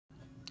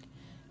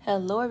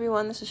Hello,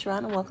 everyone. This is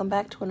Sharon, and welcome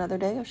back to another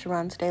day of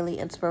Sharon's Daily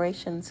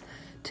Inspirations.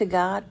 To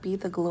God be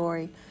the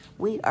glory.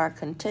 We are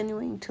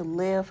continuing to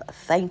live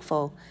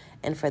thankful,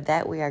 and for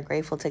that we are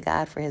grateful to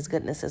God for His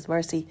goodness, His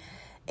mercy,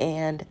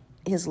 and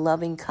His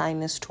loving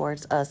kindness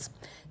towards us.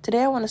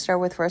 Today I want to start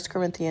with 1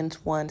 Corinthians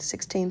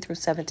 1:16 through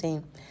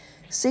 17.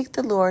 Seek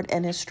the Lord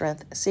and His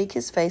strength. Seek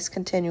His face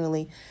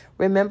continually.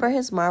 Remember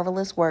His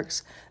marvelous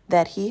works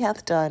that He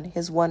hath done,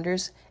 His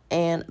wonders,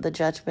 and the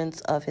judgments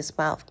of His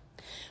mouth.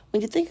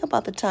 When you think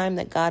about the time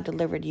that God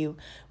delivered you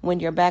when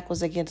your back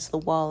was against the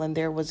wall and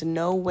there was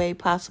no way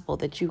possible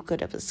that you could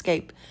have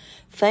escaped,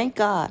 thank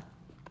God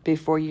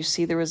before you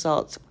see the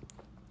results.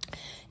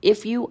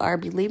 If you are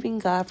believing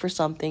God for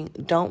something,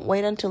 don't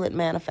wait until it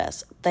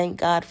manifests. Thank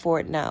God for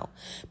it now,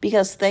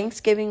 because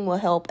thanksgiving will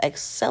help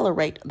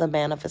accelerate the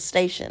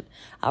manifestation.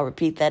 I'll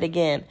repeat that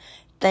again.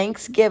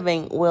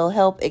 Thanksgiving will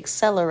help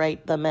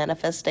accelerate the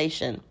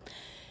manifestation.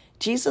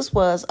 Jesus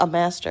was a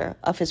master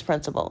of his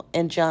principle.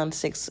 And John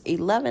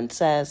 6:11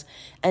 says,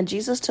 "And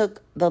Jesus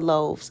took the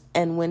loaves,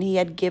 and when he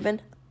had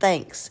given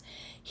thanks,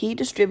 he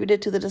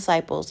distributed to the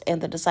disciples, and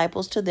the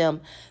disciples to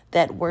them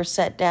that were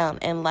set down,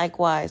 and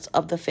likewise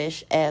of the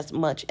fish as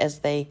much as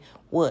they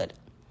would."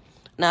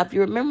 Now, if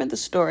you remember the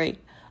story,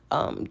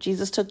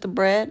 Jesus took the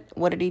bread.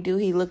 What did he do?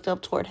 He looked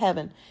up toward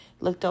heaven,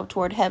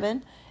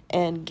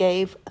 and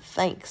gave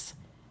thanks.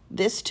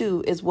 This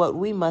too is what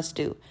we must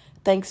do.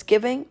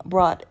 Thanksgiving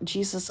brought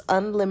Jesus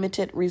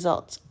unlimited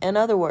results. In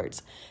other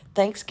words,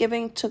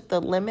 Thanksgiving took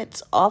the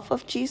limits off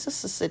of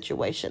Jesus'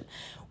 situation.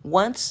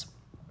 Once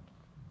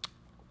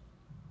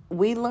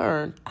we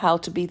learn how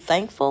to be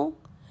thankful,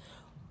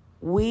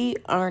 we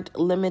aren't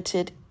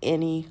limited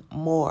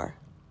anymore.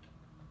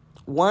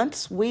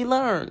 Once we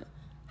learn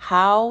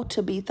how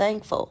to be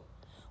thankful,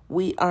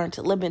 we aren't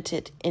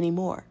limited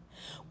anymore.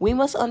 We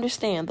must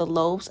understand the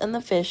loaves and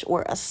the fish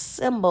were a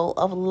symbol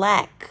of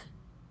lack.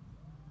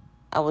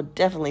 I will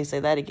definitely say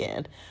that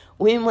again.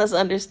 We must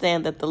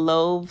understand that the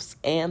loaves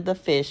and the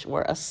fish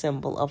were a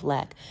symbol of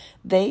lack.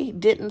 They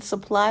didn't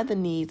supply the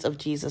needs of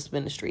Jesus'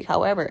 ministry.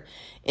 However,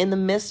 in the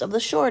midst of the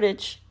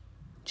shortage,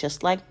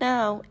 just like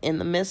now, in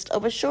the midst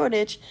of a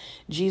shortage,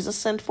 Jesus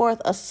sent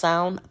forth a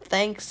sound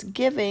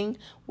thanksgiving,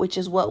 which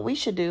is what we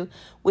should do,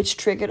 which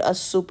triggered a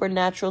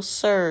supernatural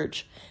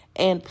surge,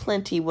 and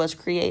plenty was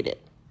created.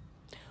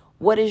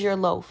 What is your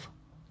loaf?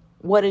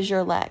 What is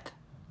your lack?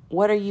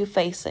 What are you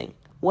facing?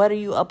 What are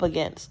you up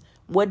against?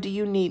 What do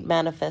you need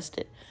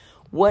manifested?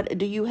 What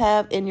do you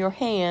have in your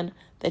hand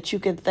that you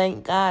can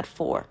thank God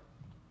for?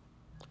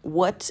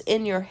 What's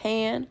in your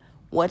hand?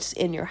 What's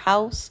in your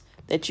house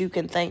that you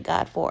can thank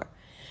God for?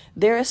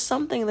 There is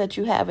something that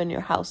you have in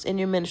your house, in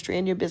your ministry,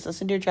 in your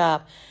business, in your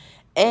job,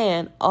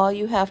 and all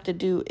you have to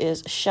do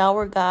is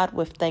shower God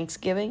with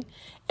thanksgiving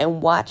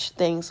and watch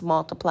things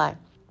multiply.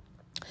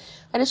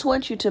 I just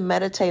want you to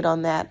meditate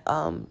on that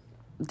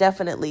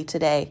definitely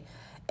today.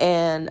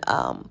 And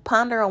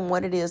ponder on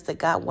what it is that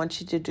God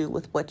wants you to do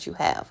with what you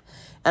have.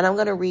 And I'm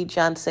going to read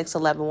John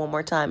 6:11 one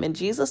more time. "And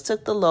Jesus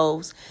took the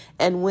loaves,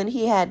 and when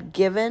he had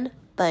given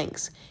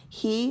thanks,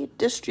 he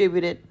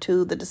distributed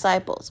to the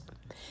disciples,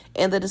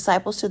 and the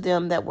disciples to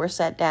them that were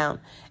sat down,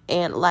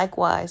 and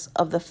likewise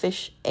of the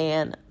fish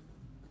and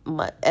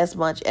as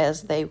much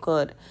as they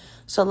could."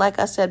 So like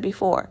I said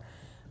before,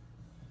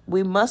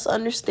 we must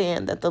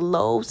understand that the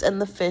loaves and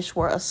the fish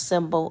were a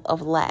symbol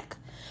of lack.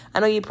 I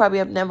know you probably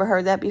have never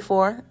heard that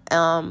before.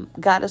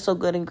 God is so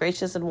good and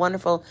gracious and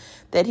wonderful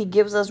that he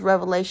gives us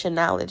revelation,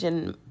 knowledge,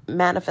 and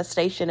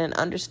manifestation and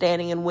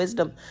understanding and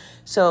wisdom.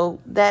 So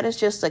that is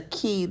just a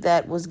key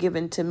that was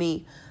given to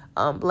me.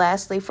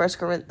 Lastly, 1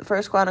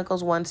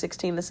 Chronicles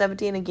 1:16 to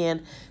 17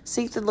 again.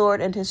 "Seek the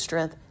Lord and his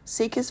strength.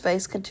 Seek his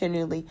face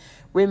continually.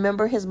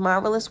 Remember his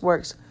marvelous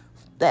works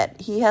that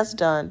he has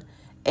done,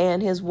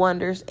 and his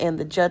wonders and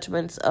the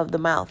judgments of the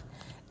mouth."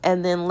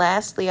 And then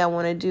lastly, I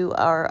want to do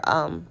our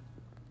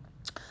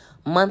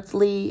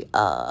monthly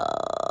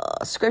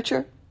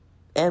scripture,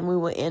 and we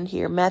will end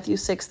here. Matthew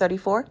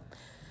 6:34.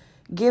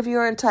 "Give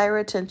your entire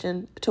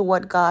attention to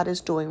what God is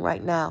doing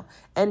right now,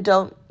 and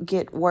don't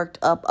get worked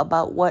up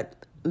about what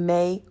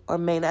may or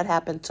may not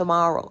happen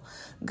tomorrow.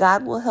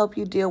 God will help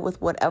you deal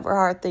with whatever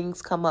hard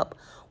things come up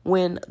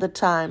when the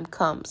time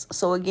comes."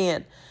 So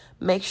again,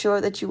 make sure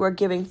that you are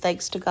giving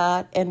thanks to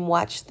God and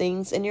watch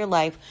things in your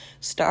life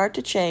start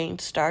to change,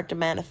 start to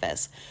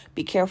manifest.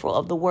 Be careful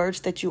of the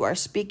words that you are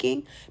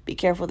speaking. Be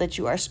careful that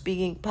you are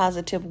speaking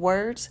positive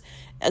words.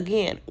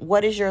 Again,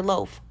 what is your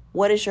loaf?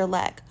 What is your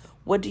lack?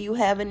 What do you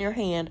have in your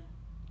hand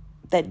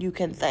that you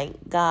can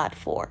thank God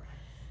for?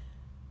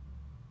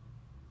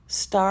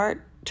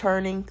 Start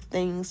turning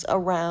things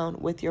around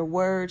with your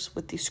words,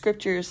 with the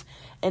scriptures,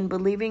 and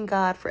believing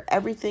God for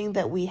everything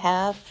that we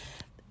have,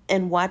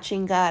 and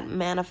watching God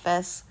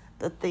manifest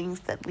the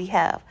things that we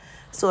have.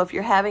 So if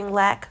you're having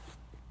lack,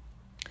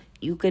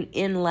 you can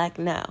end lack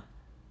now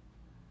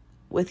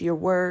with your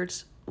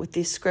words, with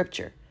the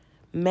scripture.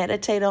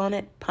 Meditate on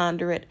it,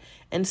 ponder it,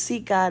 and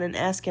seek God and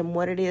ask him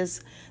what it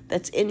is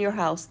that's in your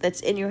house,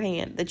 that's in your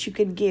hand, that you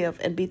can give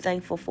and be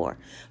thankful for.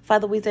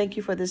 Father, we thank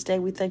you for this day.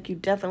 We thank you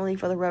definitely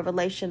for the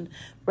revelation,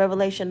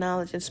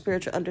 knowledge, and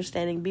spiritual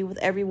understanding. Be with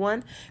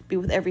everyone. Be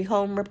with every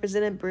home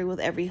represented. Be with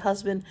every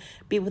husband.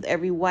 Be with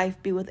every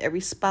wife. Be with every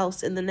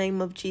spouse. In the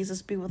name of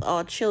Jesus, be with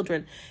all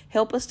children.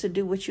 Help us to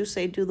do what you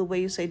say, do the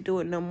way you say, do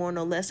it, no more,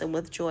 no less, and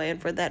with joy.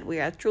 And for that, we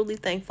are truly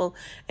thankful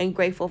and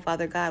grateful,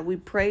 Father God. We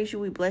praise you,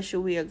 we bless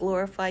you, we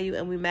glorify you,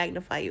 and we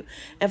magnify you.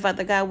 And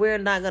Father God, we're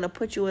not going to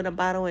put you in a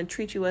bottle and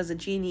treat you as a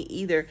genie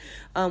either.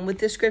 With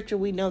this scripture,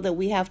 we know that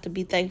we have to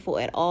be thankful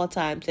at all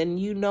times. And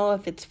you know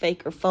if it's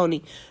fake or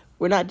phony.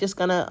 We're not just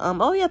going to,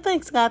 oh yeah,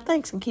 thanks God,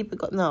 thanks, and keep it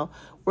going. No,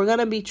 we're going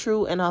to be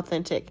true and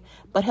authentic.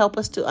 But help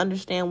us to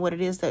understand what it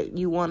is that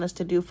you want us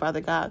to do,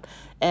 Father God,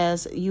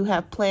 as you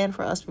have planned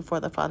for us before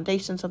the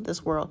foundations of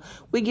this world.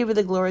 We give you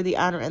the glory, the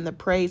honor, and the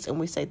praise, and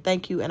we say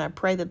thank you. And I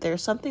pray that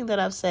there's something that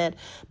I've said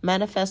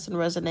manifests and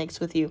resonates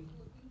with you.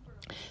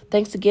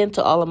 Thanks again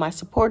to all of my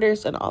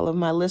supporters and all of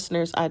my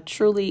listeners. I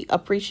truly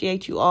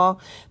appreciate you all.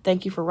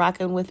 Thank you for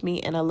rocking with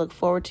me, and I look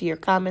forward to your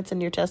comments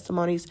and your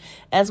testimonies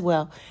as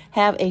well.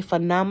 Have a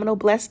phenomenal,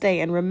 blessed day,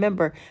 and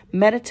remember,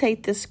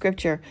 meditate this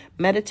scripture,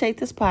 meditate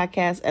this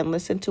podcast, and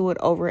listen to it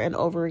over and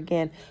over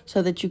again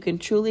so that you can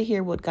truly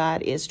hear what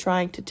God is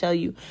trying to tell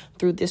you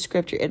through this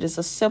scripture. It is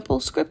a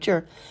simple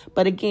scripture,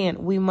 but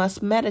again, we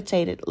must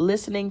meditate it,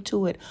 listening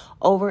to it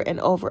over and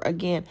over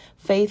again.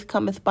 Faith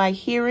cometh by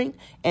hearing,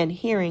 and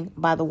hearing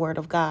by the word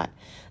of God.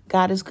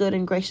 God is good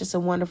and gracious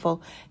and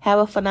wonderful. Have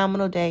a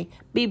phenomenal day.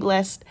 Be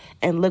blessed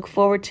and look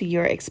forward to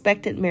your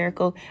expected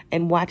miracle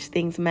and watch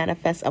things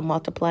manifest and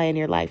multiply in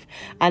your life.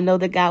 I know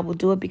that God will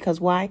do it because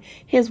why?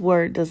 His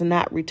word does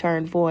not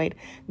return void.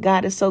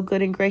 God is so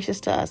good and gracious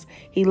to us.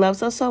 He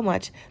loves us so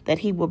much that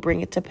he will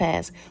bring it to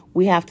pass.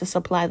 We have to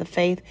supply the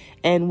faith,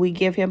 and we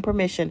give him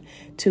permission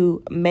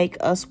to make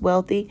us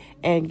wealthy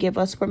and give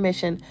us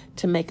permission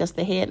to make us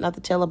the head, not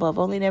the tail, above,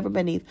 only never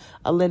beneath,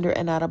 a lender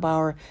and not a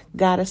borrower.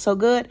 God is so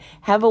good.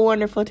 Have a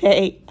wonderful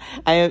day.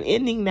 I am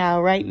ending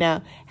now, right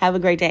now. Have a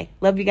great day.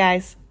 Love you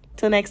guys.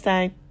 Till next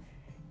time.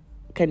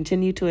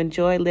 Continue to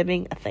enjoy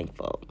living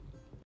thankful.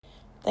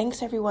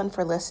 Thanks everyone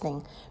for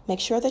listening. Make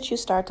sure that you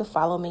start to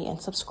follow me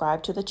and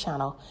subscribe to the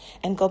channel,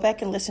 and go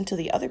back and listen to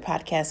the other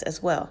podcasts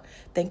as well.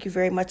 Thank you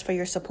very much for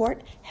your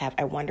support. Have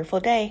a wonderful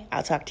day.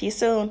 I'll talk to you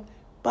soon.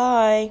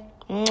 Bye.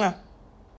 Mwah.